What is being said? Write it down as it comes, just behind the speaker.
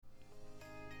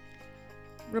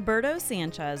Roberto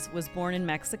Sanchez was born in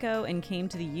Mexico and came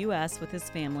to the U.S. with his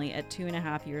family at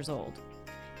 2.5 years old.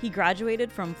 He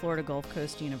graduated from Florida Gulf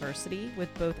Coast University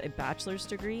with both a bachelor's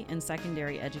degree in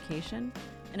secondary education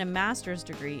and a master's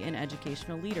degree in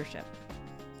educational leadership.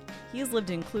 He has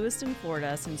lived in Clewiston,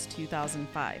 Florida since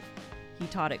 2005. He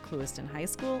taught at Clewiston High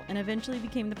School and eventually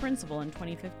became the principal in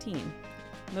 2015.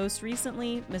 Most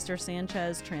recently, Mr.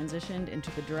 Sanchez transitioned into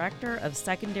the Director of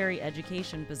Secondary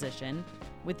Education position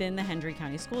within the Hendry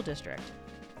County School District.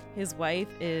 His wife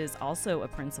is also a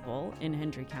principal in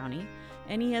Hendry County,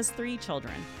 and he has 3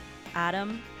 children,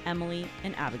 Adam, Emily,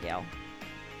 and Abigail.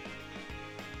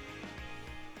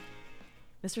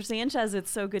 Mr. Sanchez,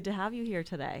 it's so good to have you here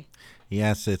today.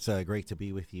 Yes, it's great to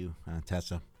be with you,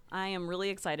 Tessa. I am really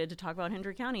excited to talk about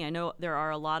Hendry County. I know there are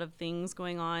a lot of things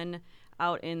going on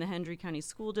out in the Hendry County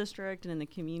School District and in the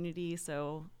community,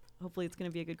 so hopefully it's going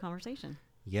to be a good conversation.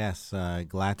 Yes,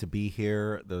 glad to be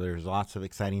here. There's lots of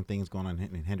exciting things going on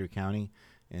in Hendry County,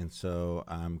 and so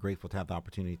I'm grateful to have the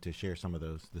opportunity to share some of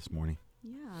those this morning.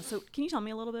 Yeah, so can you tell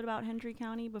me a little bit about Hendry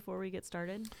County before we get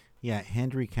started? Yeah,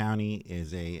 Hendry County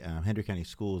is Hendry County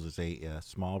Schools is a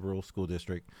small rural school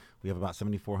district. We have about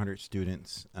 7,400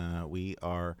 students. We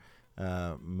are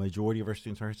majority of our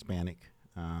students are Hispanic,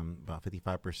 about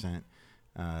 55%,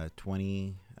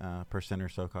 20% or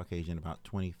so Caucasian, about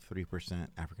 23%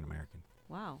 African American.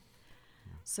 Wow.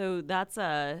 So that's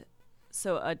a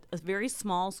very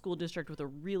small school district with a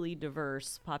really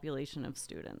diverse population of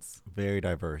students. Very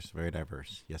diverse.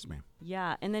 Yes, ma'am.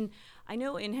 Yeah, and then I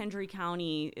know in Hendry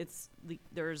County,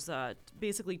 there's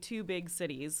basically 2 big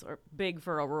cities, or big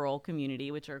for a rural community,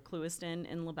 which are Clewiston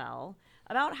and LaBelle.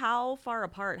 About how far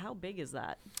apart, how big is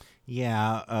that?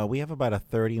 Yeah, we have about a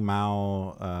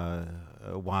 30-mile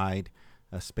wide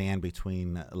span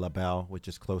between LaBelle, which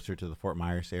is closer to the Fort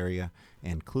Myers area,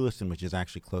 and Clewiston, which is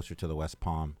actually closer to the West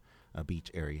Palm Beach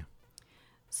area.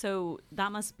 So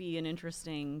that must be an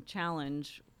interesting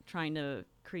challenge, trying to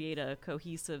create a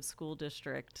cohesive school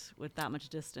district with that much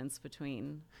distance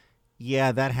between.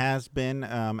 Yeah, that has been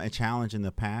a challenge in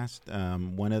the past.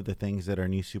 One of the things that our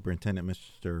new superintendent,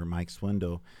 Mr. Mike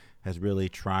Swindle, has really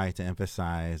tried to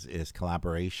emphasize is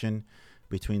collaboration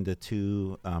between the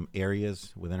 2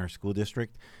 areas within our school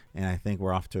district, and I think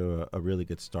we're off to a really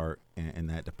good start in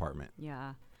that department.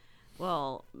 Yeah.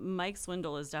 Well, Mike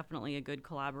Swindle is definitely a good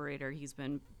collaborator. He's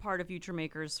been part of Future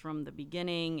Makers from the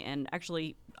beginning, and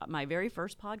actually my very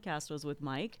first podcast was with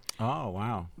Mike. Oh,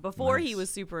 wow. Before Nice. He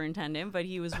was superintendent, but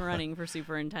he was running for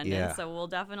superintendent, Yeah. So we'll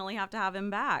definitely have to have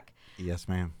him back. Yes,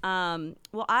 ma'am.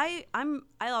 Well, I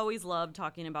always love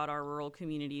talking about our rural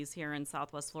communities here in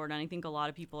Southwest Florida, and I think a lot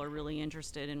of people are really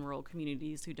interested in rural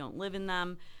communities who don't live in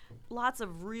them. Lots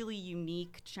of really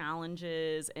unique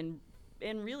challenges and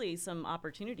really some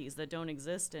opportunities that don't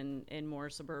exist in more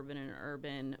suburban and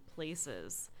urban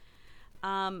places.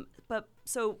 But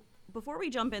so before we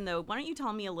jump in, though, why don't you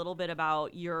tell me a little bit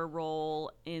about your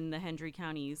role in the Hendry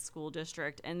County School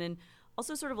District, and then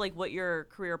also sort of like what your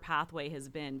career pathway has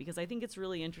been, because I think it's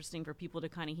really interesting for people to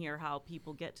kind of hear how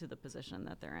people get to the position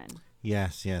that they're in.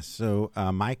 Yes. So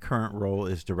my current role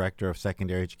is Director of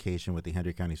Secondary Education with the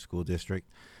Hendry County School District.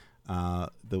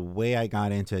 The way I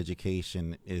got into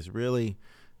education is really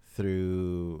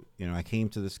through, I came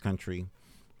to this country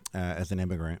as an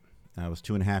immigrant. I was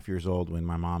 2.5 years old when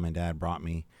my mom and dad brought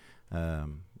me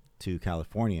to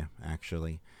California,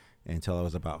 actually. Until I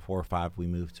was about 4 or 5, we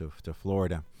moved to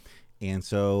Florida. And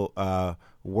so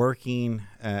working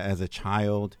as a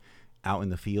child out in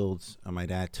the fields, my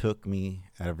dad took me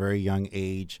at a very young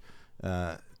age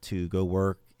to go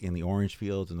work in the orange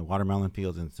fields and the watermelon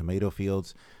fields and the tomato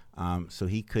fields. So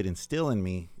he could instill in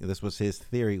me, this was his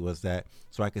theory, was that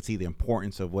so I could see the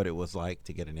importance of what it was like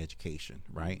to get an education,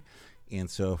 right? And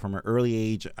so from an early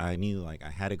age, I knew like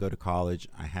I had to go to college.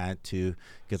 I had to,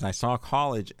 because I saw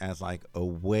college as like a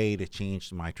way to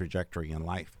change my trajectory in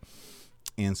life.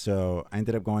 And so I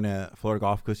ended up going to Florida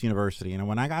Gulf Coast University. And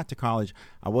when I got to college,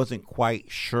 I wasn't quite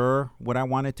sure what I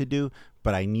wanted to do,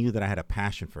 but I knew that I had a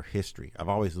passion for history. I've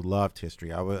always loved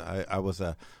history. I was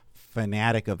a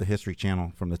fanatic of the History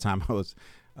Channel from the time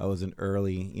I was an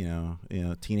early,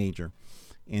 teenager.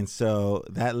 And so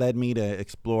that led me to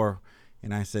explore.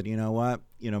 And I said, you know what?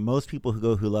 Most people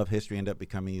who love history end up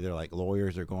becoming either like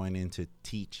lawyers or going in to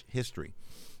teach history.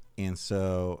 And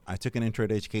so I took an intro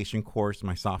to education course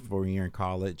my sophomore year in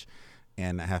college,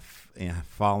 and I have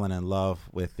fallen in love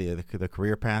with the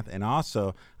career path. And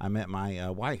also I met my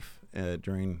wife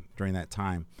during that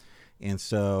time. And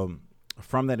so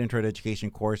from that intro to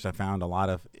education course, I found a lot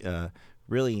of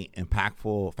really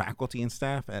impactful faculty and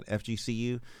staff at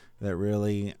FGCU that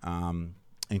really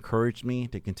encouraged me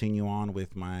to continue on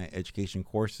with my education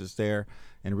courses there,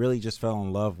 and really just fell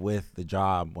in love with the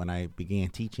job when I began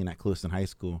teaching at Clewiston High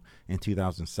School in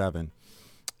 2007.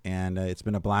 And it's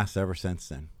been a blast ever since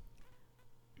then.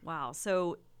 Wow.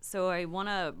 So I want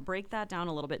to break that down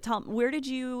a little bit. Where did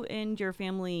you and your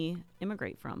family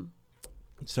immigrate from?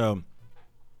 So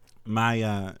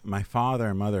my father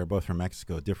and mother are both from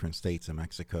Mexico, different states in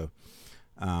Mexico.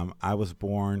 I was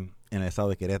born in El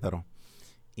Estado de Querétaro.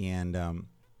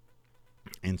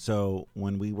 And so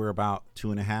when we were about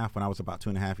when I was about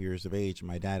 2.5 years of age,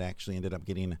 my dad actually ended up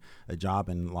getting a job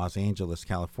in Los Angeles,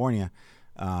 California,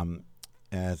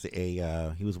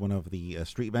 he was one of the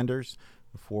street vendors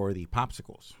for the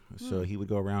popsicles. So he would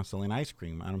go around selling ice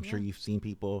cream. I'm sure you've seen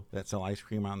people that sell ice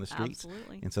cream out in the streets.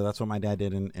 Absolutely. And so that's what my dad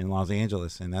did in Los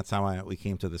Angeles, and that's how we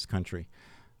came to this country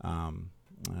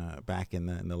back in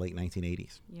the late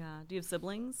 1980s. Yeah. Do you have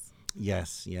siblings?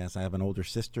 Yes. I have an older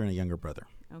sister and a younger brother.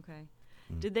 Okay.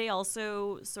 Did they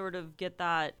also sort of get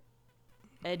that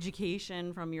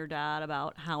education from your dad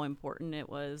about how important it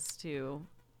was to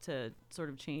sort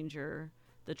of change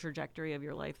the trajectory of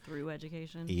your life through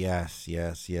education? Yes.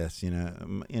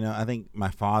 I think my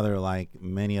father, like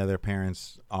many other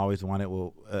parents, always wanted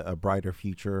a brighter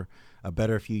future, a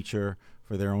better future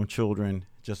for their own children,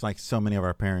 just like so many of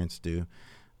our parents do.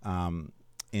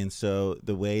 And so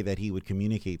the way that he would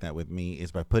communicate that with me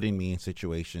is by putting me in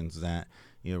situations that,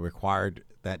 required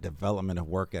that development of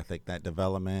work ethic, that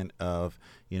development of,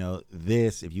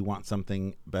 if you want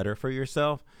something better for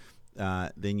yourself,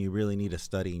 then you really need to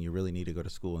study and you really need to go to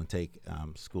school and take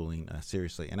schooling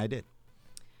seriously. And I did.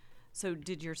 So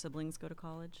did your siblings go to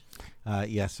college?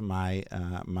 Yes,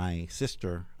 my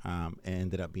sister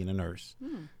ended up being a nurse.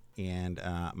 And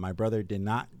my brother did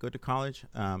not go to college.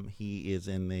 He is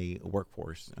in the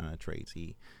workforce trades.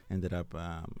 He ended up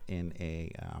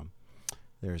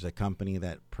there's a company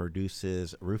that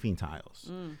produces roofing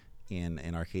tiles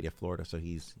in Arcadia, Florida. So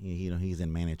he's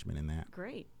in management in that.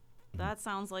 Great. That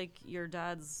sounds like your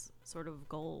dad's sort of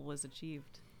goal was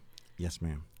achieved. Yes,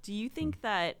 ma'am. Do you think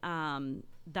that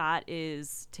that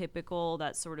is typical,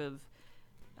 that sort of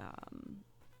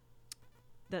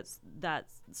that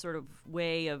sort of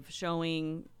way of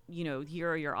showing, here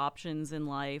are your options in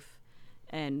life,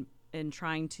 and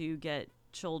trying to get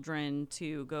children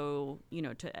to go,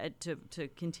 to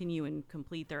continue and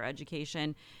complete their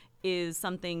education, is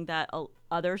something that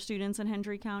other students in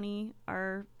Hendry County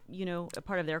are, a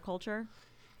part of their culture?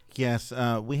 Yes,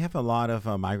 we have a lot of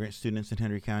migrant students in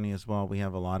Hendry County as well. We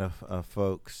have a lot of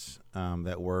folks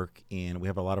that work we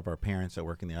have a lot of our parents that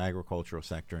work in the agricultural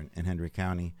sector in Hendry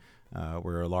County.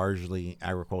 We're a largely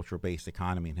agricultural-based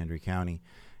economy in Hendry County.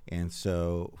 And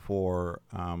so for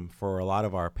a lot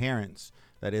of our parents,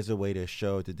 that is a way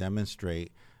to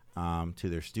demonstrate to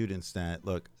their students that,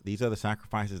 look, these are the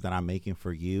sacrifices that I'm making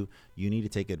for you. You need to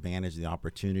take advantage of the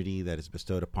opportunity that is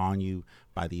bestowed upon you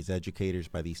by these educators,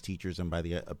 by these teachers, and by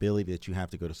the ability that you have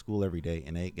to go to school every day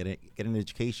and get an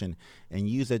education and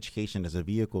use education as a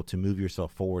vehicle to move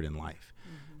yourself forward in life.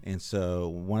 And so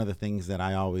one of the things that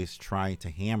I always try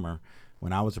to hammer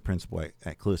when I was a principal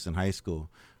at Clewiston High School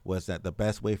was that the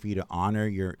best way for you to honor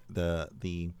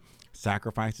the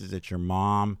sacrifices that your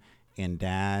mom and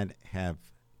dad have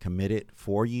committed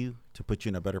for you to put you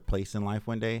in a better place in life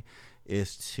one day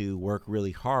is to work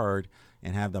really hard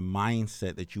and have the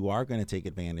mindset that you are going to take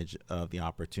advantage of the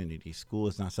opportunity. School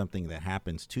is not something that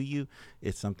happens to you.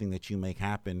 It's something that you make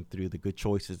happen through the good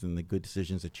choices and the good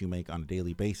decisions that you make on a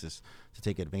daily basis to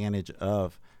take advantage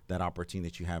of that opportunity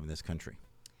that you have in this country.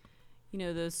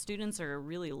 Those students are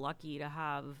really lucky to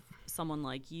have someone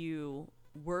like you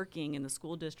working in the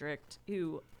school district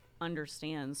who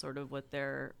understands sort of what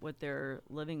they're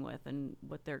living with and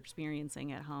what they're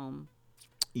experiencing at home.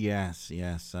 Yes.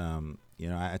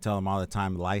 I tell them all the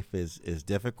time, life is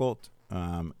difficult.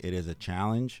 It is a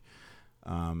challenge.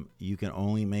 You can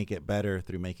only make it better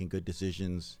through making good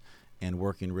decisions and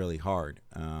working really hard.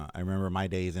 I remember my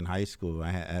days in high school.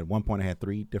 At one point I had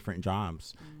 3 different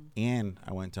jobs, and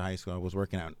I went to high school. I was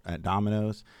working at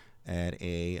Domino's at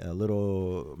a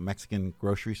little Mexican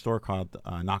grocery store called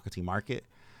Nocatee Market,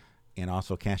 and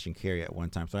also cash and carry at one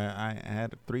time. So I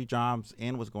had 3 jobs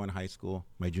and was going to high school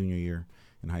my junior year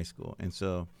in high school. And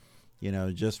so,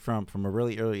 just from a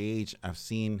really early age, I've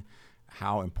seen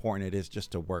how important it is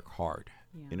just to work hard.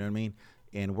 Yeah. You know what I mean?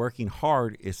 And working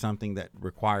hard is something that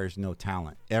requires no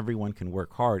talent. Everyone can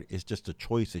work hard. It's just a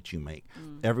choice that you make.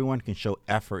 Everyone can show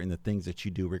effort in the things that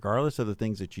you do. Regardless of the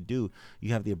things that you do,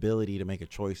 you have the ability to make a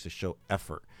choice to show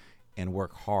effort and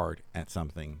work hard at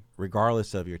something,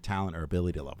 regardless of your talent or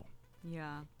ability level.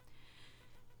 Yeah.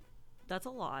 That's a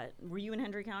lot. Were you in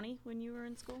Hendry County when you were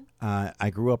in school? I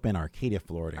grew up in Arcadia,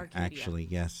 Florida. Arcadia. Actually,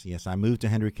 yes. I moved to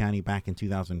Hendry County back in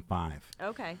 2005.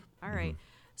 Okay, all right.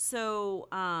 So,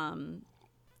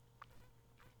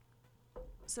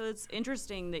 so it's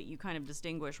interesting that you kind of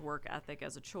distinguish work ethic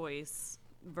as a choice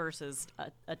versus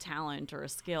a talent or a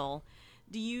skill.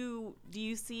 Do you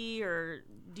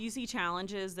see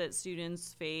challenges that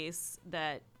students face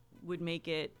that would make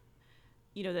it,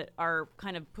 that are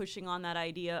kind of pushing on that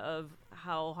idea of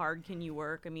how hard can you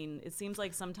work? I mean, it seems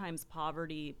like sometimes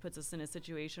poverty puts us in a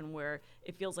situation where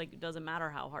it feels like it doesn't matter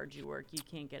how hard you work, you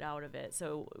can't get out of it.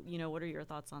 So, what are your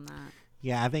thoughts on that?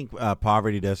 Yeah, I think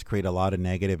poverty does create a lot of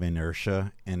negative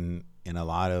inertia in a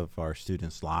lot of our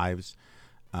students' lives.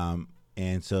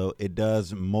 And so it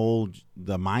does mold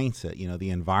the mindset, the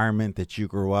environment that you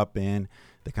grew up in,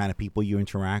 the kind of people you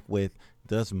interact with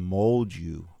does mold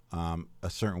you a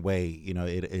certain way.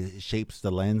 It shapes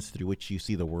the lens through which you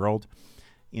see the world,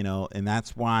 and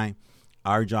that's why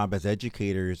our job as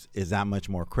educators is that much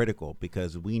more critical,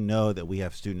 because we know that we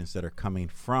have students that are coming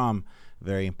from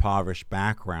very impoverished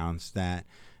backgrounds that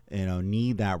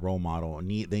need that role model,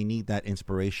 they need that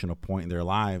inspirational point in their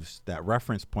lives, that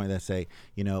reference point that say,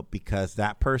 because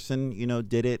that person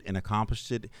did it and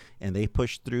accomplished it and they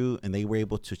pushed through and they were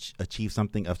able to achieve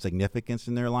something of significance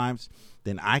in their lives,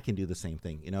 then I can do the same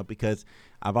thing. Because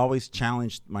I've always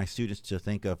challenged my students to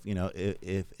think of,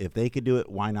 if they could do it,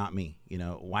 why not me?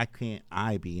 Why can't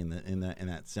I be in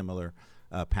that similar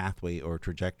pathway or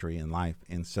trajectory in life?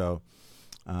 And so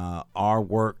our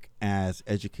work as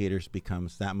educators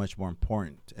becomes that much more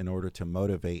important in order to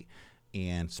motivate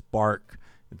and spark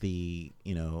that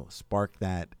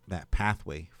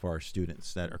pathway for our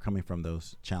students that are coming from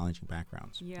those challenging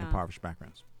backgrounds, impoverished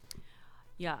backgrounds.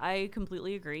 Yeah, I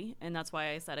completely agree. And that's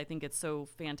why I said I think it's so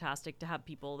fantastic to have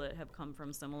people that have come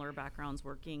from similar backgrounds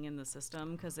working in the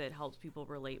system, because it helps people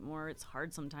relate more. It's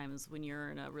hard sometimes when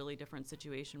you're in a really different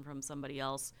situation from somebody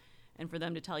else, and for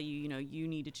them to tell you, you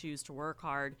need to choose to work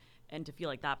hard, and to feel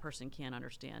like that person can't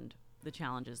understand the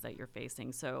challenges that you're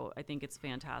facing. So I think it's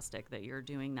fantastic that you're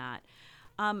doing that.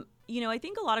 I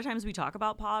think a lot of times we talk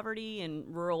about poverty in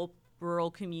rural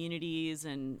communities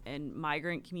and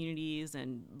migrant communities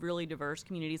and really diverse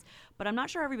communities, but I'm not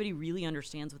sure everybody really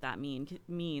understands what that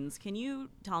means. Can you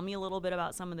tell me a little bit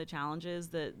about some of the challenges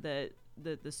that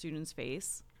the students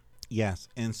face? Yes.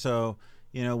 And so,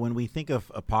 when we think of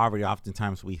poverty,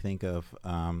 oftentimes we think of,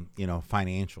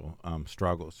 financial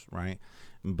struggles, right?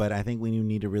 But I think we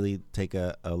need to really take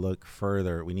a look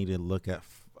further. We need to look at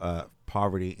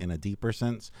poverty in a deeper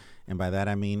sense. And by that,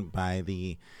 I mean by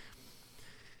the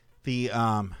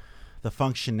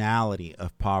functionality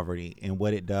of poverty and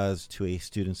what it does to a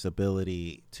student's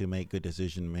ability to make good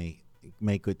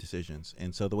decisions.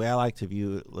 And so the way I like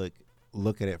to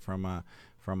look at it from a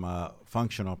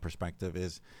functional perspective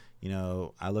is,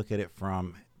 I look at it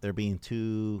from there being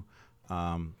two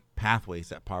pathways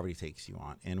that poverty takes you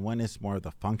on. And one is more of the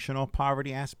functional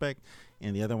poverty aspect,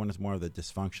 and the other one is more of the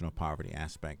dysfunctional poverty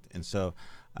aspect. And so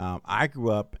I grew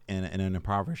up in an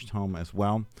impoverished home as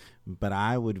well, but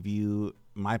I would view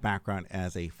my background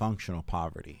as a functional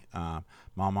poverty. My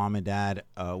mom and dad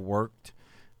worked.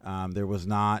 There was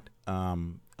not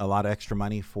a lot of extra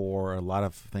money for a lot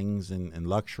of things in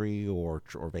luxury or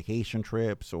vacation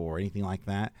trips or anything like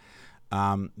that.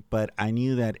 But I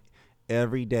knew that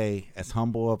every day, as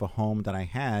humble of a home that I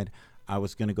had, I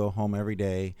was going to go home every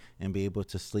day and be able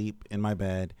to sleep in my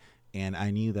bed. And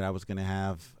I knew that I was going to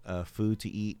have food to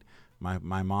eat. My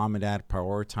mom and dad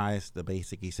prioritized the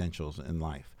basic essentials in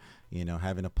life,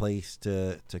 having a place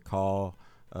to call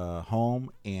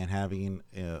home and having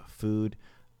food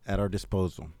at our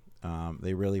disposal.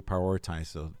 They really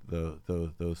prioritize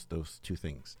those two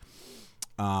things.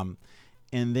 And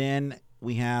then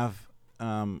we have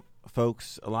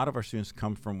folks, a lot of our students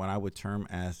come from what I would term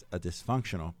as a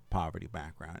dysfunctional poverty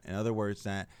background. In other words,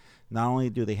 that not only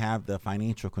do they have the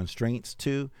financial constraints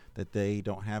that they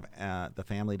don't have, the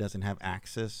family doesn't have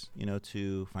access,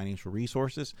 to financial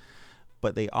resources,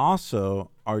 but they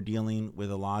also are dealing with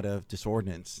a lot of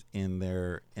disordinance in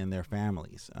their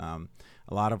families. A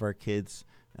lot of our kids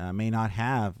may not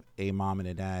have a mom and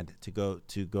a dad to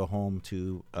go home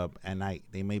to at night.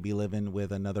 They may be living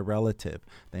with another relative.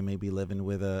 They may be living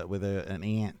with an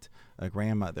aunt, a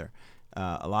grandmother.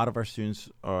 A lot of our students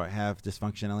have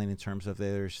dysfunctionality in terms of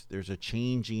there's a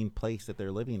changing place that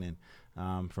they're living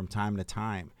in from time to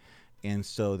time. And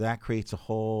so that creates a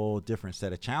whole different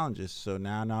set of challenges. So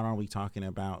now not only are we talking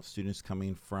about students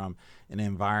coming from an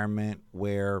environment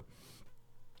where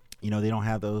they don't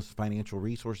have those financial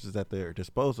resources at their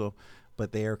disposal,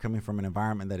 but they are coming from an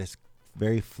environment that is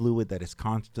very fluid, that is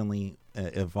constantly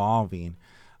evolving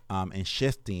and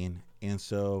shifting. And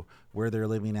so where they're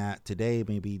living at today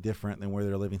may be different than where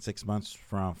they're living 6 months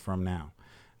from now.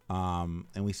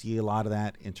 And we see a lot of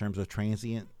that in terms of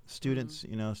transient students,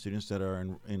 students that are,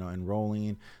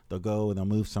 enrolling, they'll go and they'll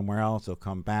move somewhere else, they'll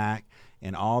come back,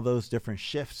 and all those different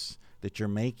shifts that you're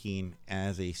making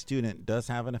as a student does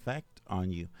have an effect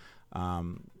on you.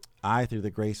 I, through the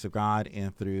grace of God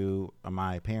and through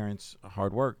my parents'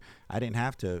 hard work, I didn't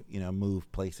have to,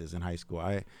 move places in high school.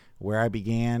 Where I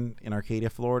began in Arcadia,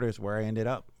 Florida is where I ended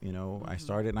up. I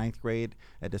started ninth grade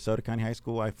at DeSoto County High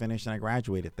School. I finished and I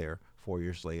graduated there 4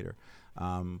 years later.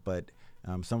 But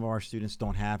some of our students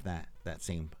don't have that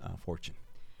same fortune.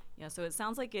 Yeah, so it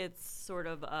sounds like it's sort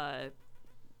of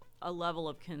a level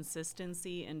of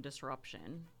consistency and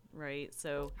disruption, right?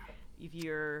 So if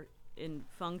you're in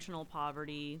functional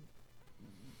poverty,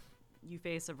 you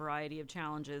face a variety of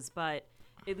challenges, but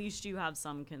at least you have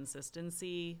some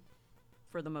consistency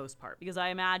for the most part. Because I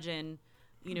imagine,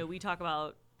 we talk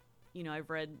about, I've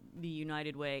read the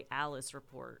United Way ALICE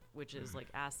report, which is like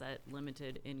asset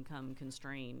limited income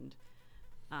constrained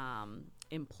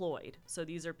employed. So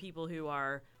these are people who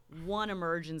are one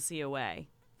emergency away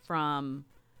from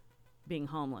being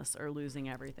homeless or losing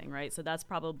everything, right? So that's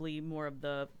probably more of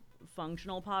the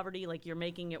functional poverty, like you're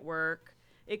making it work.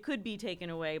 It could be taken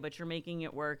away, but you're making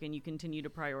it work and you continue to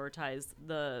prioritize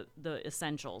the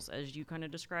essentials as you kind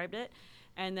of described it.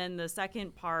 And then the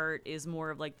second part is more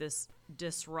of like this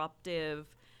disruptive,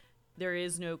 there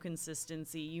is no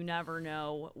consistency. You never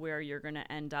know where you're going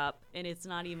to end up. And it's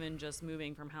not even just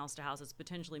moving from house to house. It's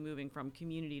potentially moving from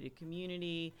community to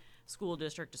community, school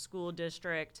district to school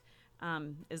district.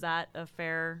 Is that a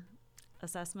fair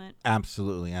assessment?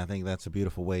 Absolutely. I think that's a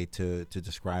beautiful way to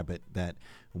describe it, that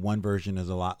one version is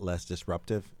a lot less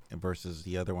disruptive versus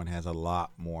the other one has a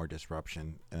lot more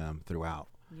disruption throughout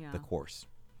the course.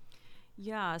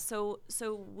 Yeah. So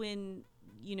when,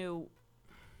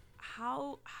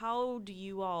 how do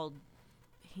you all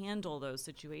handle those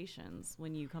situations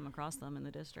when you come across them in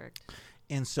the district?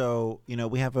 And so,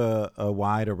 we have a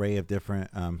wide array of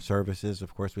different services.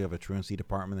 Of course, we have a truancy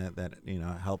department that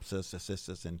helps us, assists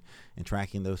us in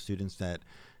tracking those students that,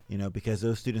 because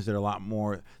those students that have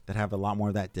a lot more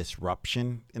of that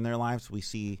disruption in their lives, we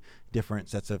see different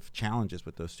sets of challenges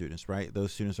with those students, right?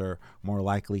 Those students are more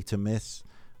likely to miss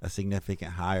a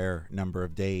significant higher number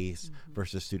of days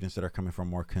versus students that are coming from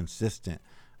more consistent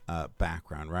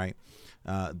background, right?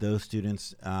 Those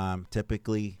students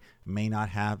typically may not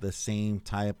have the same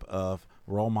type of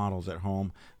role models at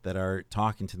home that are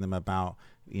talking to them about,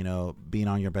 being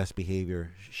on your best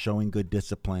behavior, showing good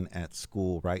discipline at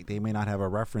school, right? They may not have a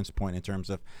reference point in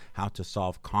terms of how to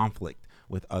solve conflict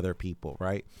with other people,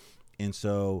 right? And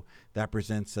so that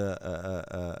presents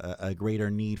a greater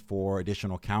need for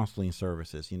additional counseling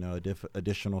services,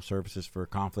 additional services for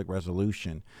conflict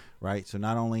resolution, right? So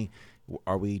not only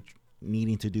are we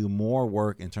needing to do more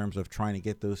work in terms of trying to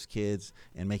get those kids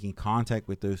and making contact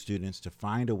with those students to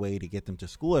find a way to get them to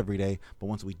school every day, but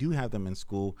once we do have them in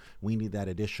school, we need that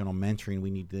additional mentoring.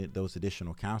 We need those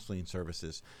additional counseling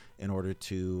services in order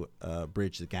to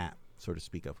bridge the gap, so to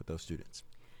speak, with those students.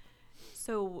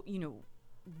 So,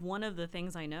 one of the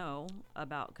things I know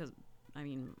about, because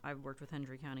I've worked with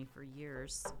Hendry County for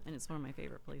years, and it's one of my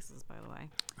favorite places, by the way.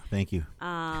 Thank you.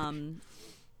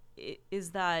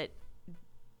 Is that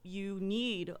you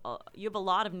have a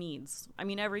lot of needs.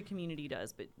 Every community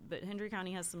does, but Hendry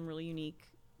County has some really unique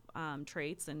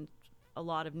traits and a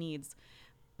lot of needs.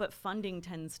 But funding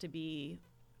tends to be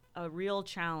a real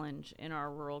challenge in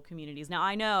our rural communities. Now,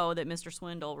 I know that Mr.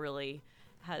 Swindle really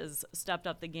has stepped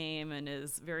up the game and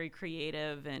is very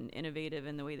creative and innovative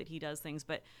in the way that he does things.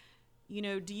 But,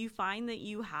 do you find that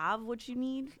you have what you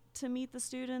need to meet the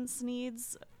students'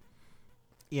 needs?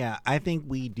 Yeah, I think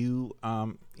we do,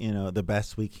 the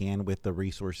best we can with the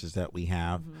resources that we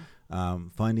have.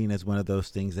 Funding is one of those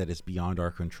things that is beyond our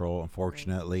control,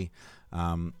 unfortunately.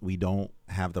 Right. We don't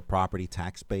have the property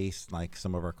tax base like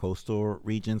some of our coastal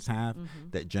regions have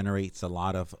that generates a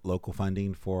lot of local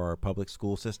funding for our public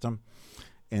school system.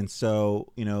 And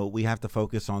so, we have to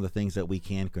focus on the things that we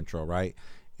can control, right?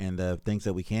 And the things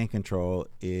that we can control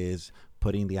is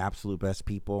putting the absolute best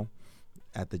people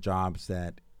at the jobs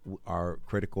that are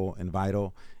critical and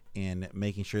vital, and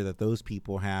making sure that those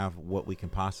people have what we can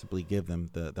possibly give them,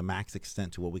 the max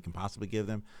extent to what we can possibly give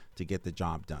them to get the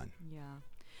job done. Yeah.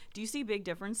 Do you see big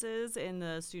differences in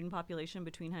the student population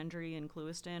between Hendry and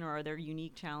Clewiston, or are there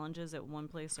unique challenges at one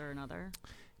place or another?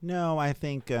 No, I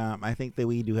think that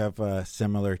we do have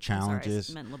similar challenges.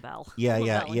 Sorry, I meant LaBelle.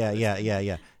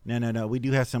 Yeah. No. We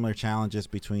do have similar challenges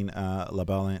between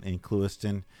LaBelle and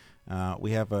Clewiston.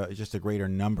 We have just a greater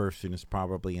number of students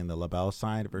probably in the LaBelle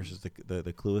side versus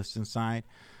the Clewiston side.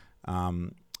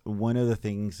 One of the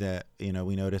things that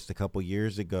we noticed a couple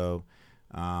years ago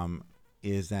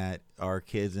is that our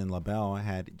kids in LaBelle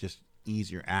had just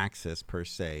easier access per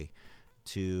se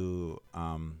to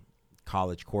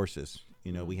college courses.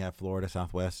 We have Florida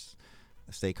Southwest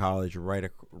State College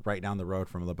right down the road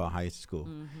from LaBelle High School,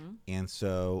 and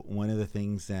so one of the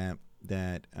things that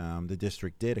the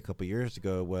district did a couple years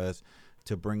ago was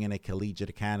to bring in a collegiate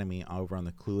academy over on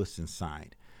the Clewiston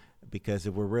side, because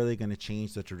if we're really going to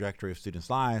change the trajectory of students'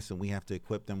 lives, and we have to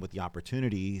equip them with the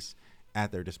opportunities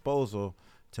at their disposal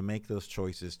to make those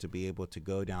choices, to be able to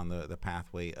go down the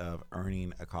pathway of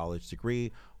earning a college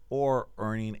degree or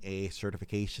earning a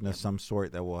certification of some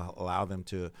sort that will allow them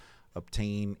to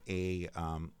obtain a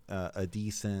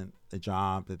decent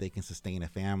job that they can sustain a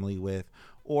family with,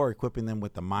 or equipping them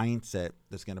with the mindset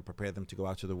that's going to prepare them to go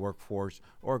out to the workforce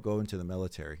or go into the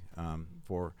military.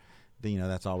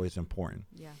 That's always important.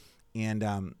 Yeah.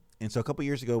 And so a couple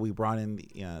years ago, we brought in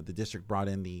the district brought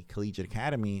in the Collegiate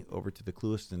Academy over to the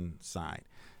Clewiston side,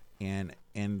 and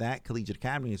that Collegiate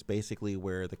Academy is basically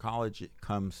where the college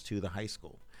comes to the high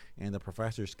school, and the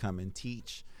professors come and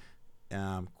teach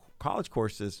college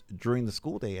courses during the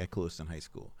school day at Clewiston High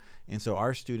School. And so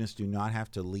our students do not have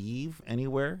to leave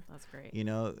anywhere. That's great.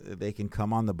 They can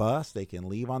come on the bus, they can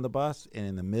leave on the bus, and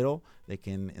in the middle, they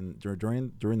can,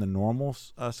 during the normal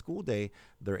school day,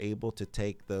 they're able to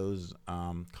take those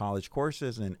college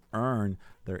courses and earn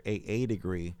their AA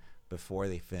degree before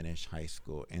they finish high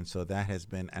school. And so that has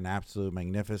been an absolute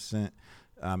magnificent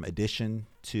addition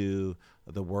to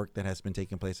the work that has been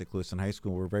taking place at Clewiston High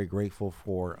School. We're very grateful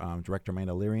for Director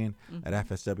Amanda Lyrian at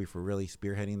FSW for really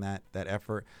spearheading that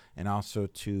effort, and also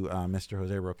to Mr.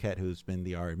 Jose Roquette, who's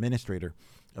been our administrator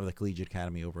of the Collegiate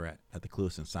Academy over at the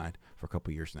Clewiston side for a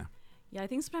couple years now. Yeah, I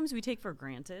think sometimes we take for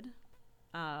granted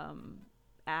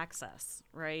access,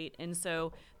 right? And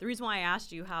so the reason why I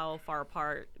asked you how far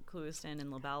apart Clewiston and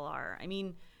LaBelle are, I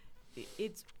mean,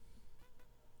 it's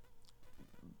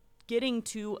getting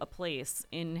to a place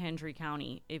in Hendry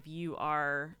County, if you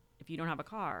don't have a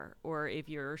car, or if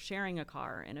you're sharing a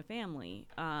car in a family,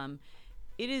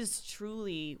 it is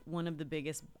truly one of the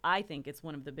biggest, I think it's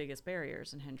one of the biggest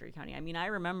barriers in Hendry County. I mean, I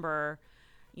remember,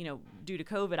 due to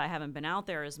COVID, I haven't been out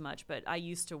there as much, but I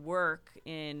used to work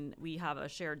we have a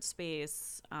shared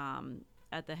space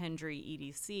at the Hendry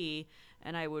EDC,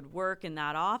 and I would work in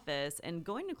that office. And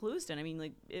going to Clewiston, I mean,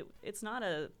 like it's not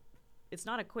a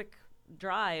quick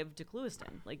drive to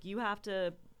Clewiston. Like, you have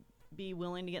to be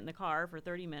willing to get in the car for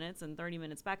 30 minutes and 30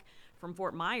 minutes back from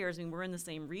Fort Myers. I mean, we're in the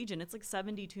same region. It's like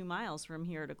 72 miles from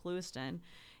here to Clewiston.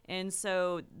 And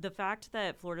so the fact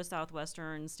that Florida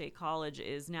Southwestern State College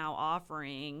is now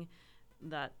offering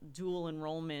that dual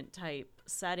enrollment type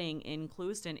setting in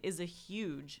Clewiston is a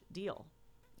huge deal.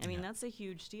 I mean, that's a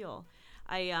huge deal.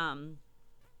 I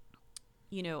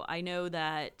know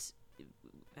that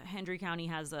Hendry County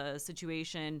has a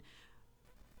situation,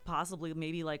 possibly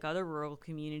maybe like other rural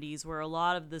communities, where a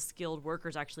lot of the skilled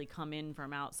workers actually come in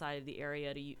from outside of the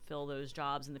area to fill those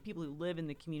jobs, and the people who live in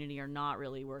the community are not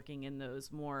really working in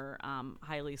those more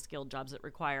highly skilled jobs that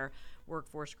require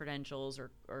workforce credentials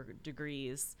or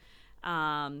degrees.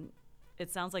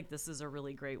 It sounds like this is a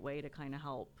really great way to kind of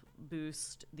help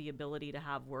boost the ability to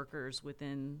have workers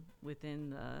within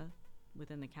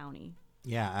the county.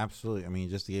 Yeah, absolutely. I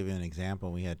mean, just to give you an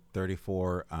example, we had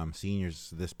 34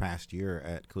 seniors this past year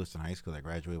at Clewiston High School that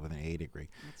graduated with an AA degree.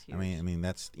 That's huge. I mean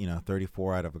that's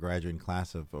 34 out of a graduating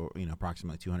class of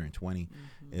approximately 220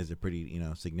 is a pretty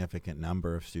significant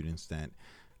number of students that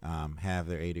have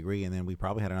their AA degree, and then we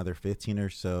probably had another 15 or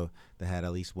so that had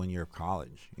at least 1 year of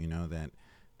college.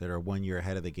 That are 1 year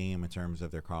ahead of the game in terms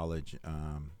of their college.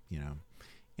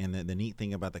 And the neat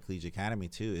thing about the Collegiate Academy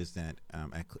too is that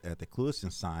at the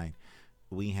Clewiston side,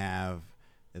 we have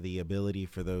the ability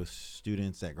for those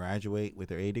students that graduate with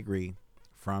their A degree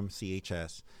from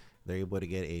CHS, they're able to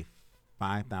get a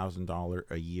 $5,000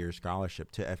 a year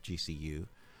scholarship to FGCU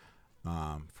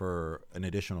for an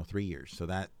additional 3 years. So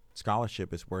that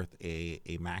scholarship is worth a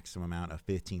maximum amount of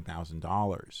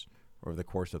 $15,000 over the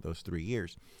course of those 3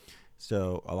 years.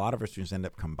 So a lot of our students end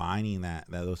up combining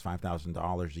those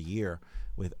 $5,000 a year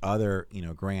with other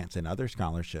grants and other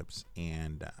scholarships,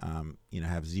 and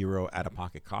have zero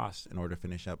out-of-pocket costs in order to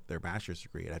finish up their bachelor's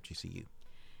degree at FGCU.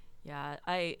 Yeah,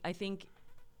 I think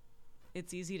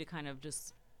it's easy to kind of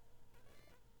just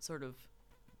sort of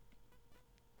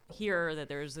hear that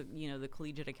there's the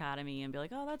Collegiate Academy and be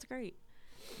like, oh, that's great,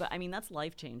 but I mean that's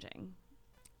life-changing.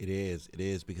 It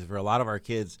is because for a lot of our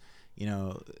kids,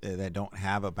 that don't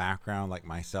have a background like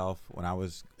myself. When I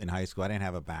was in high school, I didn't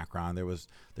have a background. There was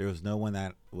no one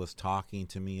that was talking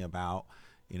to me about,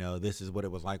 this is what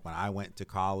it was like when I went to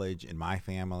college in my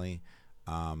family.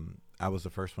 I was the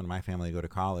first one in my family to go to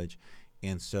college.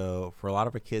 And so for a lot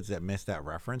of the kids that missed that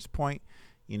reference point,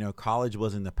 college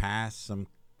was in the past, some,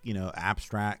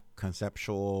 abstract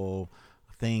conceptual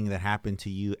thing that happened to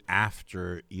you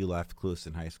after you left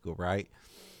Clewiston High School, right?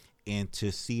 And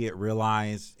to see it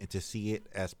realized and to see it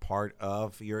as part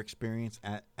of your experience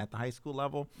at the high school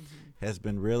level has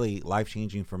been really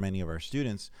life-changing for many of our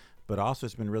students, but also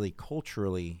it's been really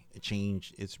culturally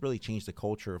changed. It's really changed the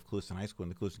culture of Clewiston High School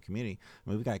and the Clewiston community. I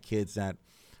mean, we've got kids that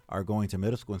are going to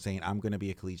middle school and saying, I'm going to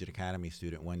be a Collegiate Academy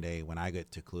student one day when I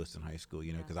get to Clewiston High School,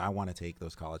 because I want to take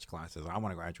those college classes. I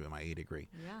want to graduate my A degree,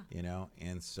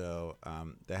 and so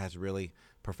that has really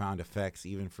profound effects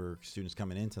even for students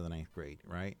coming into the 9th grade,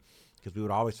 right? Because we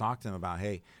would always talk to them about,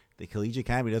 hey, the Collegiate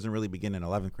Academy doesn't really begin in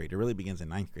 11th grade. It really begins in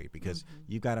 9th grade because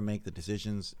you've got to make the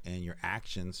decisions, and your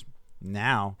actions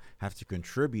now have to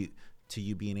contribute to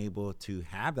you being able to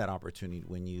have that opportunity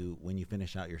when you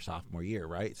finish out your sophomore year,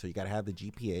 right? So you got to have the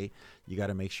GPA. You got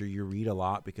to make sure you read a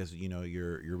lot because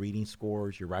your reading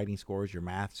scores, your writing scores, your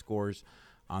math scores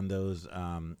on those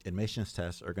admissions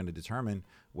tests are going to determine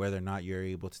whether or not you're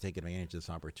able to take advantage of this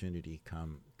opportunity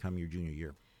come your junior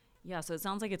year. Yeah, so it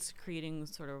sounds like it's creating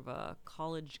sort of a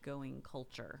college-going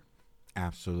culture.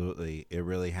 Absolutely, it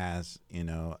really has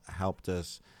helped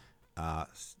us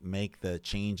make the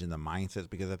change in the mindsets,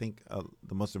 because I think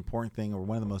the most important thing, or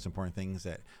one of the most important things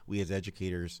that we as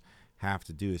educators have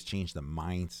to do, is change the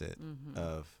mindset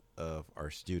of our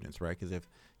students, right? Because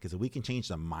if we can change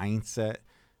the mindset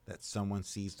that someone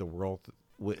sees the world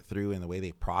through and the way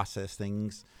they process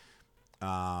things,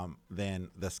 then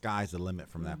the sky's the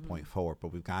limit from that point forward.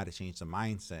 But we've got to change the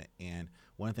mindset, and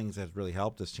one of the things that's really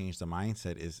helped us change the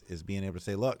mindset is being able to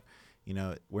say, look,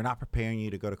 we're not preparing you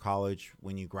to go to college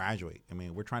when you graduate. I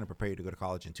mean, we're trying to prepare you to go to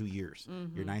college in 2 years,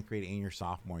 your 9th grade and your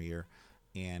sophomore year.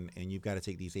 And you've got to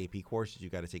take these AP courses.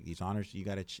 You've got to take these honors. You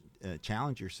got to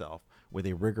challenge yourself with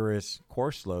a rigorous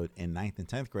course load in 9th and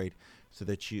 10th grade, so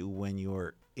that when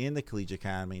you're in the Collegiate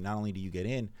Academy, not only do you get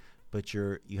in, but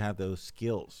you have those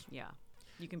skills. Yeah.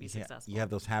 You can be successful. You have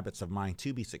those habits of mind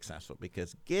to be successful,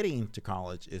 because getting to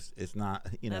college is not,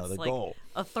 That's the like goal.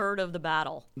 A third of the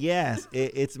battle. Yes.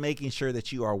 It's making sure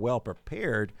that you are well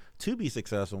prepared to be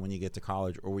successful when you get to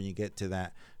college, or when you get to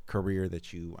that career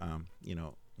that you,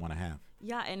 want to have.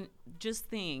 Yeah. And just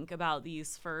think about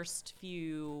these first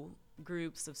few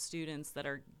groups of students that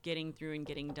are getting through and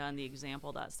getting done, the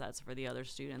example that sets for the other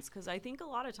students. Because I think a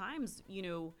lot of times,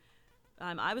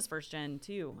 I was first gen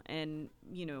too. And,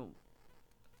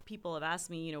 people have asked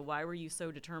me, why were you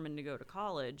so determined to go to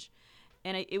college?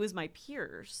 And it was my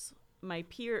peers. I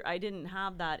didn't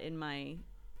have that in my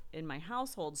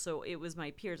household, so it was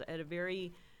my peers. I had a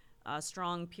very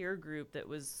strong peer group that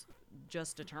was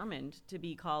just determined to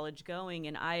be college going,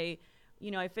 and I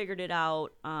figured it out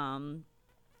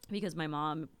because my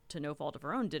mom, to no fault of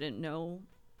her own, didn't know.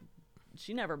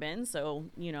 She never been,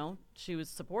 so she was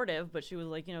supportive, but she was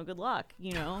like, good luck,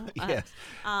 Yes.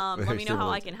 let me know how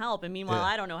I can help. And meanwhile, Yeah.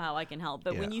 I don't know how I can help.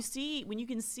 But Yeah. when you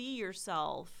can see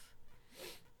yourself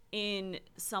in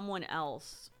someone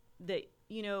else that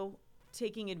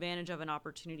taking advantage of an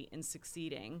opportunity and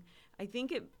succeeding, I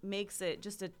think it makes it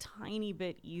just a tiny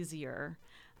bit easier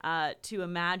to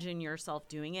imagine yourself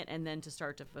doing it, and then to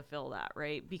start to fulfill that,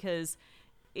 right? Because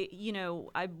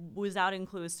I was out in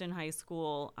Clewiston High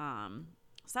School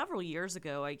several years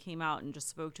ago. I came out and just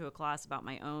spoke to a class about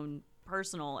my own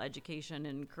personal education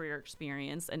and career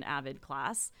experience, an AVID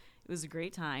class. It was a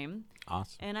great time.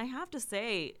 Awesome. And I have to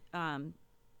say, I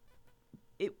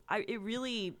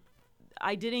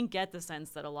didn't get the sense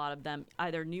that a lot of them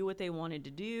either knew what they wanted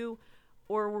to do,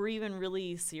 or were even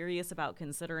really serious about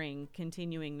considering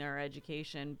continuing their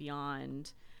education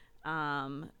beyond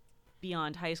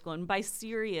high school. And by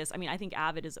serious, I mean, I think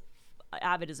AVID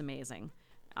is amazing.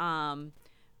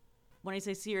 When I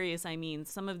say serious, I mean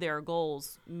some of their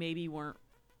goals maybe weren't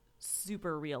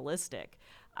super realistic.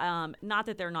 Not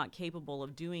that they're not capable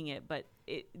of doing it, but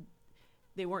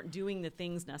they weren't doing the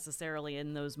things necessarily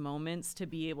in those moments to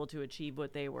be able to achieve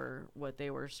what they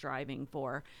were striving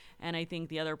for. And I think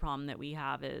the other problem that we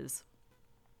have is,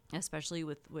 especially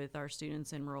with our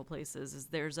students in rural places, is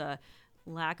there's a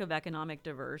lack of economic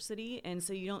diversity, and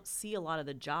so you don't see a lot of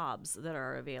the jobs that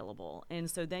are available. And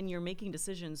so then you're making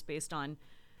decisions based on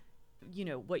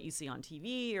what you see on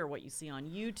TV or what you see on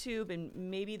YouTube, and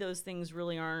maybe those things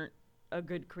really aren't a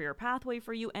good career pathway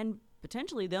for you, and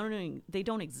potentially they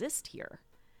don't exist here.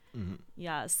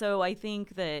 Yeah, so I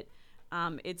think that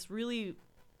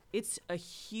It's a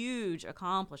huge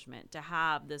accomplishment to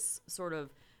have this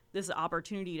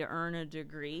opportunity to earn a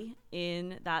degree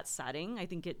in that setting. I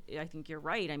think you're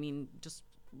right. I mean, just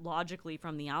logically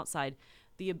from the outside,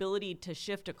 the ability to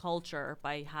shift a culture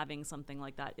by having something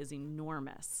like that is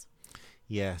enormous.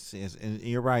 Yes, and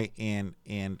you're right, and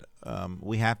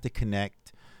we have to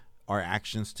connect our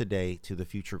actions today to the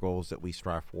future goals that we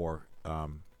strive for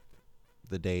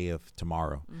the day of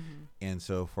tomorrow. Mm-hmm. And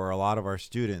so, for a lot of our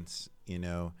students,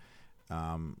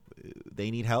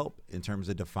 they need help in terms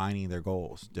of defining their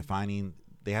goals.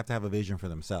 They have to have a vision for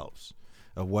themselves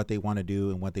of what they want to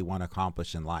do and what they want to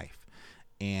accomplish in life.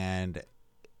 And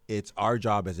it's our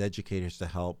job as educators to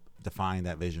help define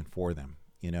that vision for them,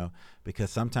 because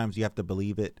sometimes you have to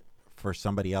believe it for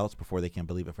somebody else before they can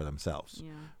believe it for themselves.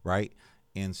 Yeah. Right.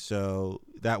 And so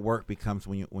that work becomes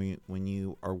when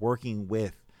you are working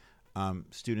with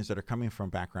students that are coming from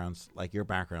backgrounds like your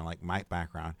background, like my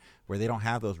background, where they don't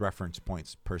have those reference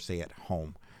points per se at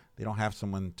home. They don't have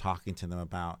someone talking to them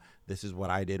about, this is what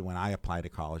I did when I applied to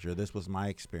college, or this was my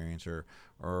experience, or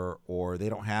they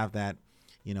don't have that,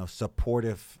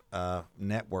 supportive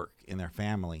network in their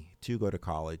family to go to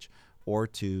college or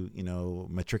to,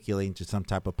 matriculate into some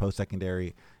type of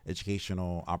post-secondary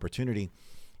educational opportunity.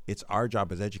 It's our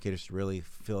job as educators to really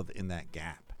fill in that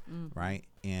gap, right?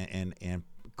 And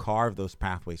carve those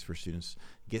pathways for students,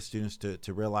 get students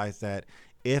to realize that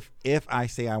if I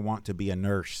say I want to be a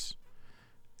nurse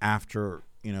after,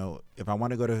 if I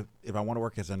want to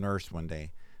work as a nurse one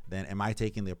day, then am I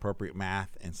taking the appropriate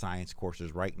math and science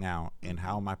courses right now? And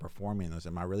how am I performing those?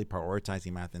 Am I really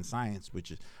prioritizing math and science,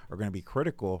 which are going to be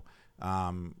critical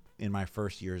in my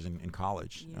first years in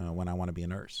college when I want to be a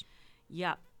nurse?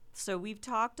 Yeah. So we've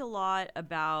talked a lot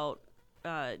about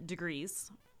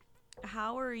degrees.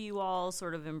 How are you all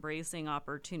sort of embracing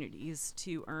opportunities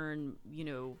to earn,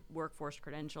 workforce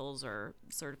credentials or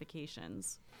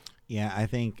certifications? Yeah, I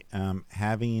think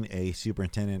having a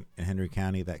superintendent in Henry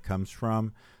County that comes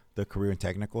from the career and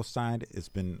technical side has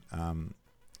been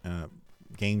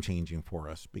game changing for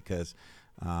us, because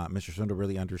Mr. Swindle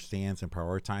really understands and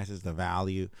prioritizes the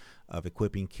value of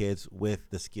equipping kids with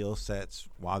the skill sets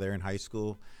while they're in high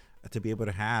school to be able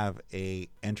to have a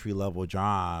entry level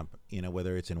job,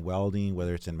 whether it's in welding,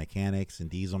 whether it's in mechanics and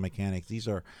diesel mechanics. These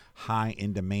are high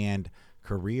in demand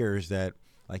careers that,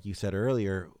 like you said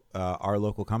earlier, our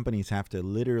local companies have to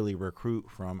literally recruit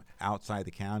from outside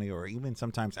the county or even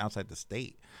sometimes outside the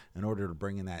state in order to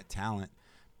bring in that talent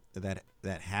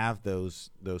that have those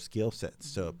skill sets.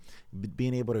 So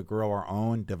being able to grow our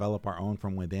own, develop our own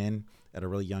from within at a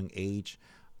really young age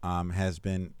has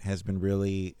been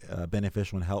really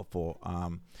beneficial and helpful.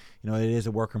 It is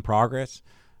a work in progress,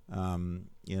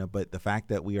 but the fact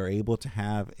that we are able to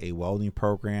have a welding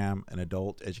program, an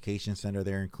adult education center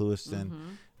there in Clewiston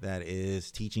that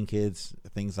is teaching kids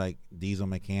things like diesel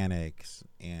mechanics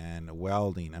and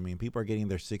welding. I mean, people are getting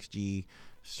their 6G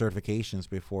certifications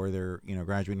before they're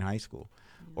graduating high school,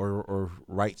 or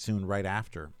right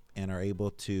after, and are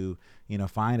able to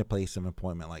find a place of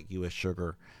employment like U.S.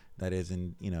 Sugar that is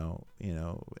in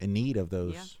need of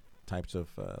those types of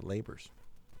labors.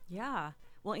 Yeah.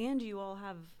 Well, and you all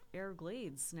have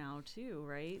Airglades now too,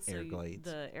 right? So Airglades.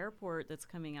 The airport that's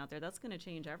coming out there, that's going to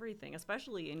change everything,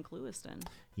 especially in Clewiston.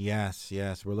 Yes.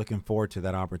 We're looking forward to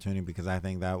that opportunity, because I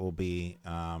think that will be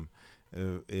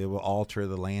it will alter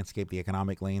the landscape, the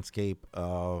economic landscape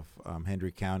of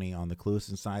Hendry County on the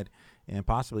Clewiston side, and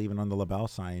possibly even on the LaBelle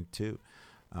side too.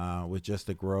 With just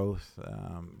the growth,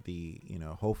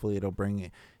 hopefully it'll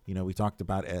bring, we talked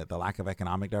about the lack of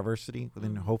economic diversity, but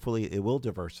then hopefully it will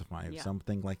diversify. Yeah.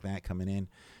 Something like that coming in,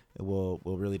 it will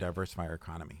really diversify our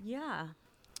economy. Yeah.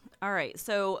 All right.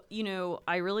 So,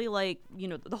 I really like,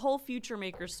 the whole Future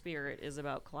Maker spirit is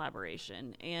about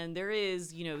collaboration. And there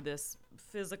is, this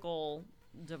physical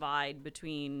divide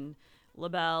between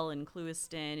LaBelle and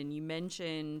Clewiston. And you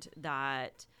mentioned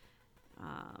that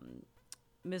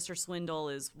Mr. Swindle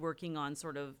is working on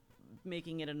sort of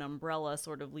making it an umbrella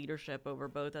sort of leadership over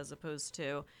both, as opposed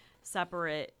to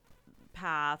separate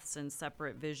paths and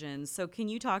separate visions. So can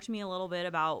you talk to me a little bit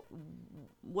about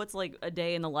what's like a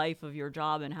day in the life of your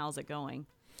job and how's it going?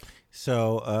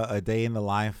 So a day in the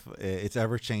life, it's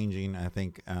ever changing. I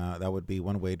think that would be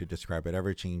one way to describe it,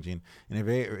 ever changing. And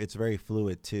it's very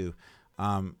fluid too.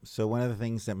 So one of the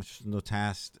things that Mr. Swindle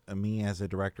tasked me as a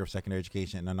director of secondary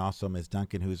education, and also Ms.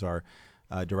 Duncan, who's our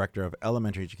director of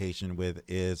elementary education, with,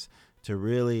 is to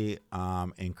really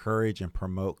encourage and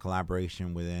promote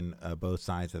collaboration within both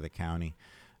sides of the county.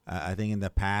 I think in the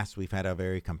past we've had a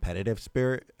very competitive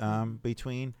spirit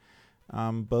between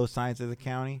both sides of the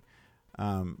county.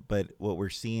 But what we're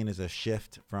seeing is a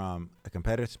shift from a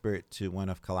competitive spirit to one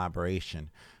of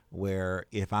collaboration, where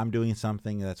if I'm doing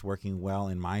something that's working well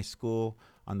in my school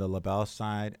on the LaBelle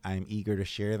side, I'm eager to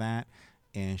share that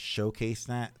and showcase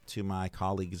that to my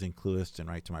colleagues in Clewiston,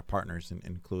 right, to my partners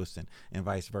in Clewiston, and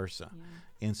vice versa.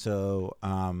 Yeah. And so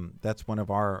that's one of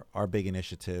our big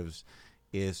initiatives,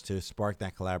 is to spark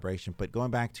that collaboration. But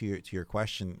going back to your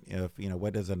question, if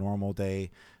what does a normal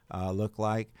day look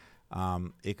like?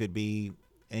 It could be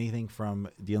anything from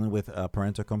dealing with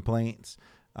parental complaints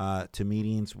to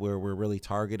meetings where we're really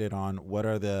targeted on what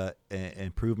are the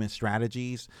improvement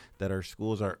strategies that our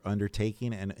schools are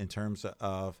undertaking, and in terms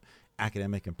of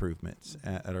academic improvements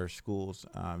at our schools,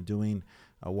 doing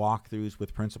walkthroughs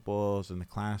with principals in the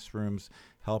classrooms,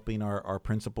 helping our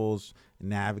principals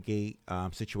navigate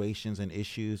situations and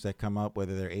issues that come up,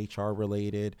 whether they're HR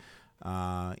related,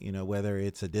 whether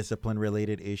it's a discipline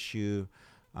related issue.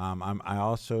 I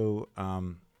also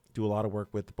do a lot of work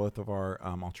with both of our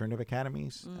alternative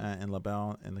academies in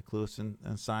LaBelle and the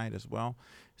Clewiston side as well.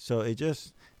 So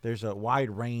there's a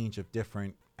wide range of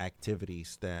different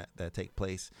activities that take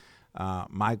place.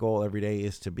 My goal every day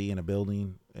is to be in a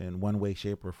building in one way,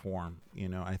 shape, or form.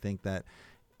 I think that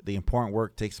the important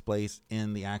work takes place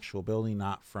in the actual building,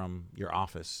 not from your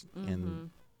office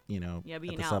in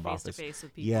being out face to face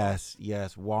with people. Yes.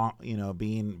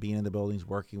 Being in the buildings,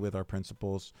 working with our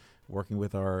principals, working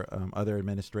with our other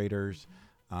administrators,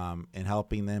 and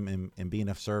helping them and being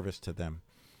of service to them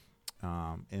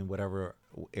in whatever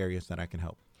areas that I can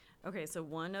help. Okay, so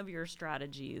one of your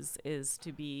strategies is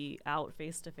to be out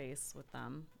face to face with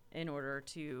them in order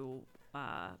to,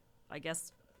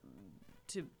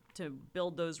 to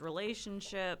build those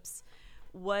relationships.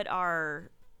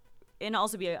 And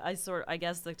also be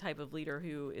the type of leader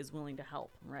who is willing to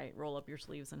help, right? Roll up your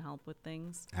sleeves and help with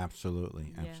things.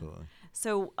 Absolutely. Yeah.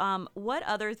 So what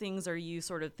other things are you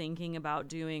sort of thinking about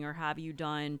doing, or have you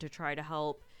done to try to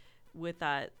help with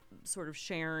that sort of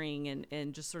sharing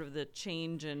and just sort of the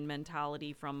change in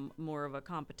mentality from more of a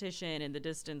competition and the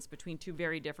distance between two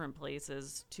very different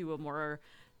places to a more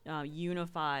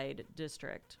unified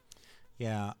district?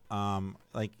 Yeah,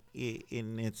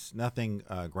 it's nothing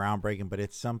groundbreaking, but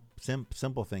it's some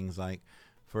simple things. Like,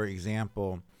 for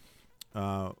example,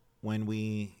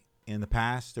 when in the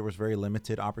past, there was very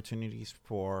limited opportunities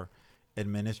for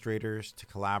administrators to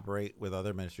collaborate with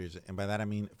other administrators. And by that, I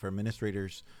mean for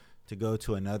administrators to go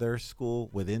to another school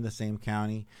within the same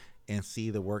county and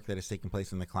see the work that is taking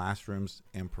place in the classrooms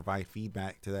and provide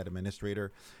feedback to that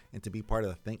administrator, and to be part of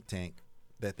the think tank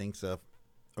that thinks of,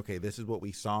 okay, this is what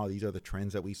we saw. These are the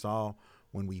trends that we saw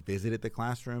when we visited the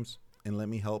classrooms, and let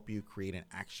me help you create an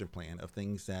action plan of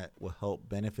things that will help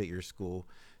benefit your school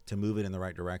to move it in the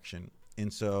right direction.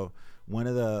 And so one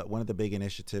of the big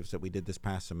initiatives that we did this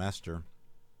past semester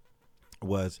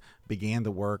began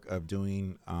the work of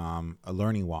doing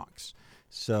learning walks.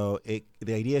 So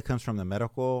the idea comes from the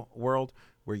medical world,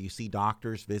 where you see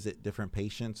doctors visit different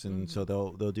patients, and so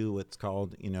they'll do what's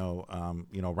called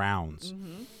rounds.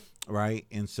 Right.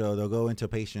 And so they'll go into a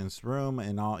patient's room,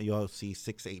 and you'll see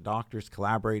 6-8 doctors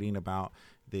collaborating about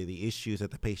the issues that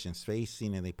the patient's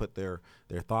facing, and they put their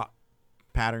thought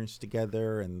patterns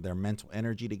together and their mental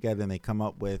energy together, and they come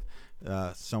up with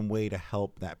some way to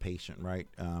help that patient, right?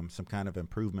 Some kind of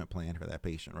improvement plan for that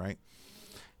patient, right?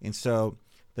 And so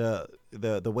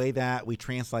the way that we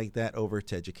translate that over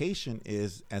to education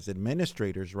is, as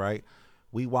administrators, right,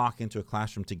 we walk into a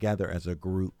classroom together as a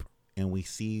group, and we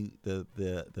see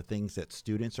the things that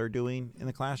students are doing in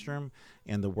the classroom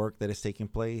and the work that is taking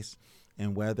place,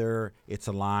 and whether it's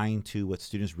aligned to what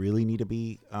students really need to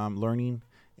be learning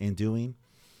and doing.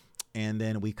 And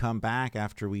then we come back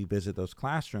after we visit those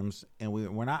classrooms, and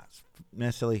we're not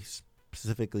necessarily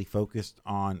specifically focused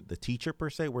on the teacher per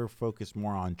se. We're focused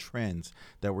more on trends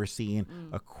that we're seeing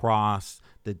across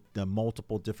the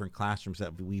multiple different classrooms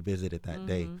that we visited that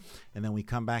day. And then we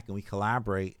come back and we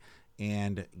collaborate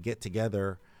and get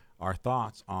together our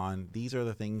thoughts on, these are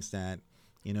the things that,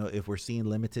 if we're seeing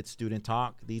limited student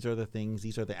talk, these are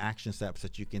the action steps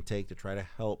that you can take to try to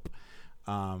help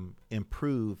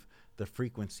improve the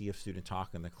frequency of student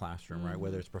talk in the classroom, right?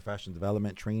 Whether it's professional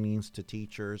development trainings to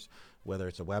teachers, whether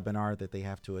it's a webinar that they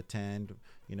have to attend,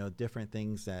 different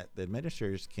things that the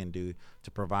administrators can do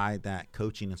to provide that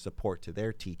coaching and support to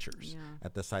their teachers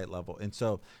at the site level. And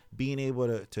so being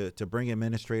able to bring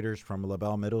administrators from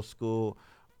LaBelle Middle School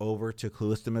over to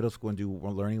Clewiston Middle School and do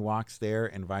learning walks there,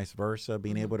 and vice versa,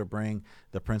 being able to bring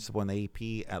the principal and the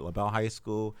AP at LaBelle High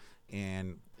School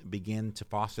and begin to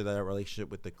foster that relationship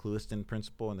with the Clewiston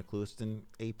principal and the Clewiston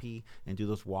AP and do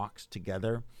those walks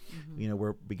together.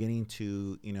 We're beginning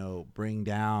to, bring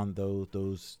down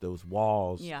those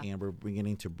walls, and we're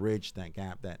beginning to bridge that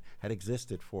gap that had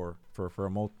existed for a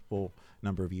multiple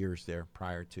number of years there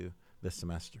prior to this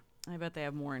semester. I bet they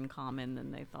have more in common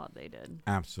than they thought they did.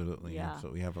 Absolutely. Yeah.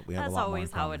 Absolutely. We have That's a lot more in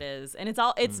always how common. it is. And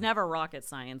it's never rocket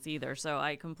science either. So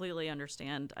I completely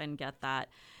understand and get that.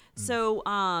 So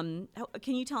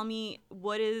can you tell me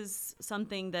what is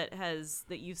something that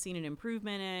you've seen an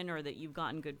improvement in, or that you've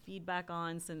gotten good feedback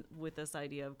on with this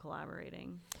idea of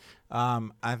collaborating?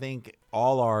 I think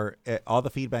all the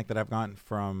feedback that I've gotten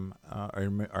from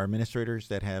our administrators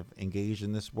that have engaged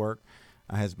in this work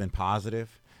has been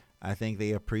positive. I think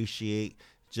they appreciate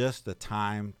just the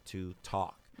time to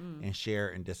talk and share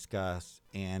and discuss.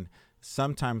 And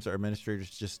sometimes our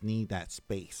administrators just need that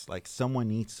space. Like someone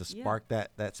needs to spark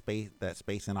that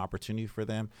space and opportunity for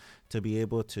them to be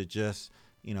able to just,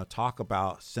 talk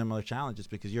about similar challenges,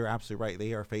 because you're absolutely right.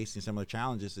 They are facing similar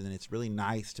challenges, and it's really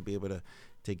nice to be able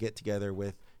to get together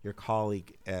with your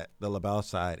colleague at the LaBelle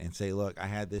side and say, look, I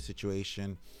had this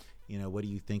situation. What do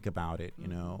you think about it?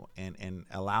 And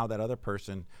allow that other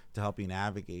person to help you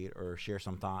navigate or share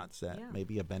some thoughts that may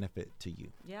be a benefit to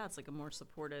you. Yeah, it's like a more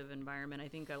supportive environment. I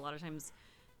think a lot of times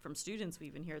from students, we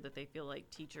even hear that they feel like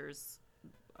teachers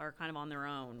are kind of on their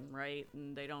own, right?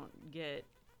 And they don't get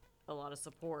a lot of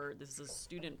support. This is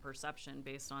student perception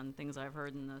based on things I've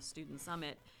heard in the student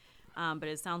summit. But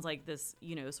it sounds like this,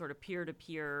 sort of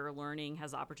peer-to-peer learning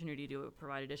has the opportunity to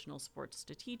provide additional supports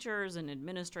to teachers and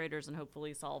administrators, and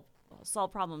hopefully solve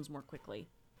problems more quickly.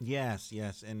 Yes,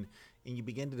 and you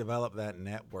begin to develop that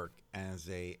network as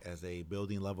a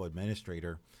building level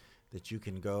administrator, that you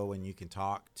can go and you can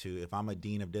talk to. If I'm a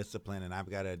dean of discipline and I've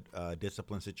got a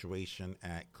discipline situation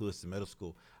at Clewiston Middle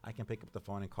School, I can pick up the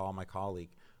phone and call my colleague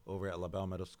over at LaBelle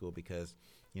Middle School, because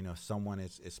someone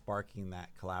is sparking that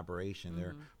collaboration.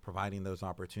 They're providing those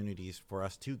opportunities for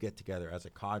us to get together as a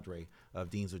cadre of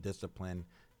deans of discipline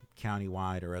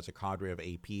countywide, or as a cadre of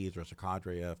APs, or as a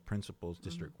cadre of principals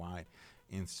district-wide.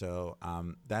 And so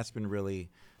that's been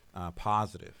really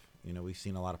positive. We've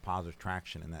seen a lot of positive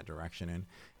traction in that direction,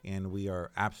 and we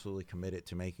are absolutely committed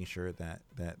to making sure that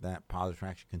positive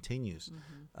traction continues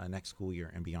next school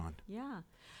year and beyond. Yeah.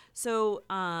 So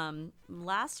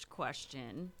last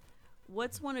question,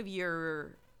 what's one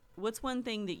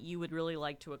thing that you would really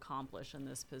like to accomplish in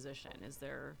this position? Is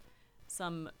there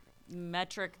some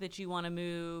metric that you want to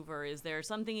move, or is there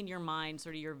something in your mind,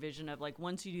 sort of your vision of like,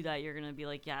 once you do that, you're going to be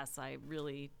like, yes, I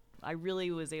really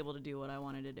was able to do what I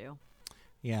wanted to do?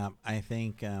 Yeah, I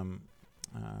think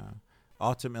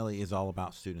ultimately is all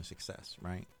about student success,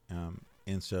 right?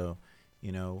 And so,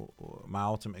 my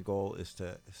ultimate goal is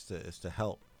to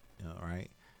help, right?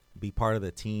 Be part of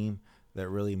the team that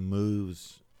really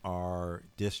moves our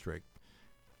district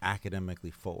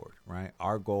academically forward, right?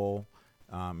 Our goal,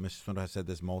 Mr. Swindle has said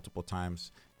this multiple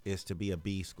times, is to be a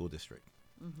B school district,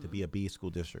 to be a B school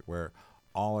district where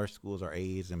all our schools are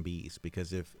A's and B's,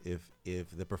 because if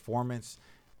the performance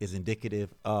is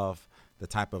indicative of the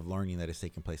type of learning that is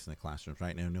taking place in the classrooms,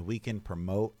 right? And if we can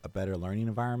promote a better learning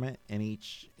environment in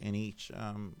each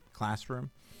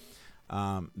classroom,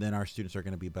 then our students are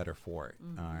going to be better for it.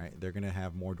 All right, they're going to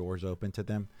have more doors open to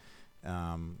them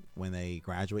when they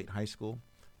graduate high school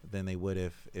than they would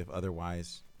if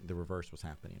otherwise the reverse was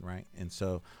happening, right? And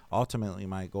so ultimately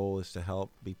my goal is to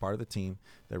help be part of the team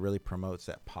that really promotes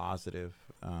that positive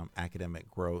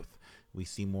academic growth. We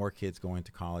see more kids going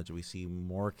to college. We see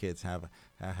more kids have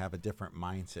a different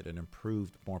mindset, an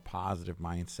improved, more positive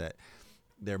mindset.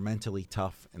 They're mentally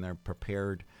tough and they're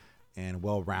prepared and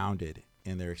well-rounded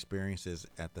in their experiences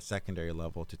at the secondary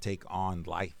level to take on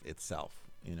life itself,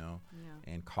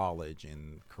 and college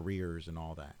and careers and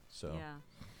all that. So, yeah.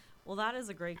 Well, that is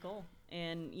a great goal.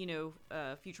 And,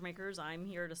 Future Makers, I'm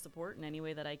here to support in any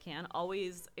way that I can.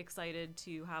 Always excited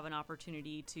to have an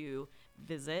opportunity to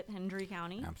visit Hendry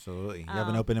County. Absolutely. You have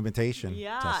an open invitation.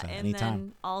 Yeah. Tessa, and anytime.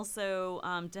 Then also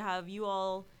to have you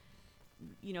all,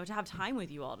 to have time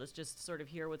with you all to just sort of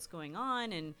hear what's going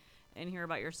on and hear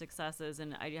about your successes.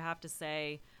 And I have to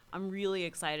say, I'm really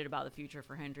excited about the future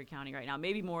for Hendry County right now,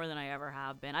 maybe more than I ever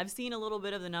have been. I've seen a little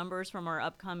bit of the numbers from our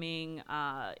upcoming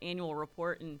annual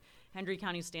report, and Hendry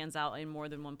County stands out in more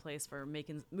than one place for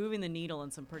moving the needle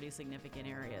in some pretty significant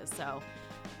areas. So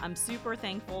I'm super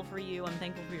thankful for you. I'm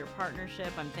thankful for your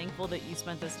partnership. I'm thankful that you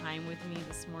spent this time with me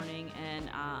this morning, and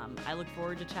I look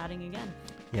forward to chatting again.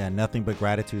 Yeah, nothing but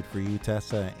gratitude for you,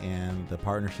 Tessa, and the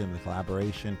partnership and the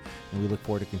collaboration, and we look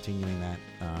forward to continuing that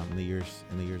in the years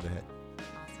ahead.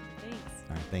 Awesome. Thanks.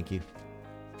 All right, thank you.